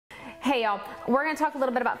Hey y'all, we're going to talk a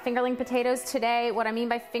little bit about fingerling potatoes today. What I mean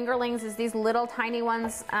by fingerlings is these little tiny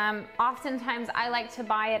ones. Oftentimes I like to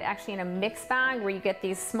buy it actually in a mix bag where you get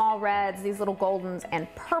these small reds, these little goldens, and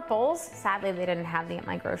purples. Sadly, they didn't have them at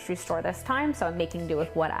my grocery store this time, so I'm making do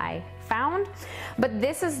with what I found. But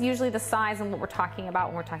this is usually the size and what we're talking about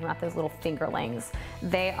when we're talking about those little fingerlings.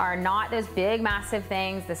 They are not those big, massive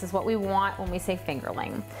things. This is what we want when we say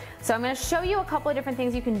fingerling. So I'm going to show you a couple of different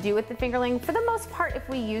things you can do with the fingerling. For the most part, if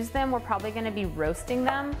we use them, we're probably going to be roasting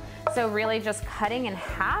them. So really just cutting in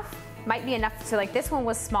half might be enough. So like this one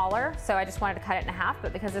was smaller, so I just wanted to cut it in half,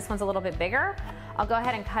 but because this one's a little bit bigger, I'll go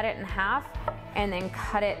ahead and cut it in half and then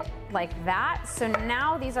cut it like that. So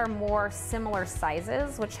now these are more similar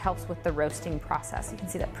sizes, which helps with the roasting process. You can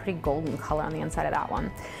see that pretty golden color on the inside of that one.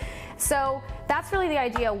 So that's really the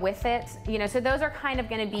idea with it. So those are kind of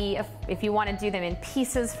going to be, if you want to do them in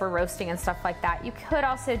pieces for roasting and stuff like that. You could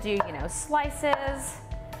also do, slices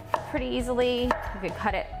pretty easily. You could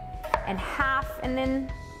cut it in half and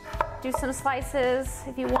then do some slices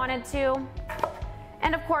if you wanted to.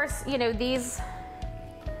 And of course, these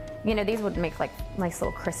would make like nice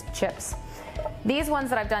little crisp chips. These ones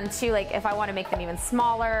that I've done too, like if I want to make them even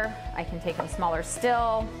smaller, I can take them smaller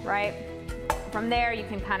still, right? From there, you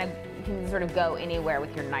can sort of go anywhere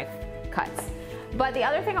with your knife cuts. But the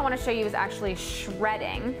other thing I want to show you is actually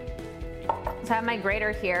shredding. So I have my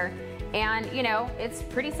grater here, and it's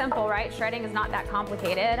pretty simple, right? Shredding is not that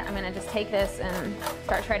complicated. I'm going to just take this and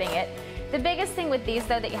start shredding it. The biggest thing with these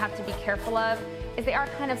though that you have to be careful of is they are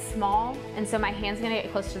kind of small, and so my hand's going to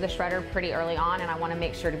get close to the shredder pretty early on, and I want to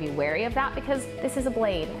make sure to be wary of that because this is a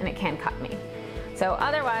blade and it can cut me. So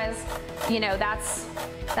otherwise, that's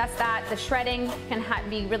that. The shredding can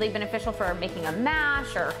be really beneficial for making a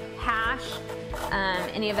mash or hash,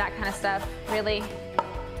 any of that kind of stuff, really.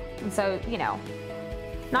 And so,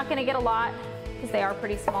 not going to get a lot because they are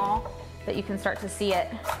pretty small, but you can start to see it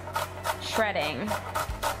shredding.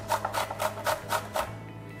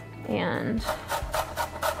 And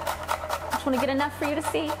I just want to get enough for you to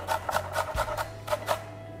see.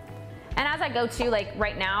 And as I go to, like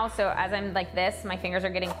right now, so as I'm like this, my fingers are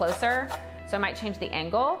getting closer, so I might change the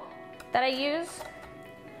angle that I use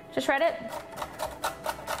to shred it.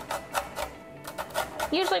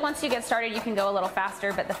 Usually once you get started, you can go a little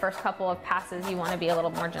faster, but the first couple of passes you want to be a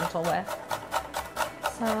little more gentle with.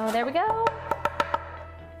 So there we go.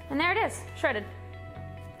 And there it is, shredded.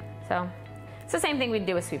 So it's the same thing we'd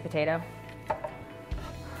do with sweet potato.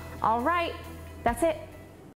 All right, that's it.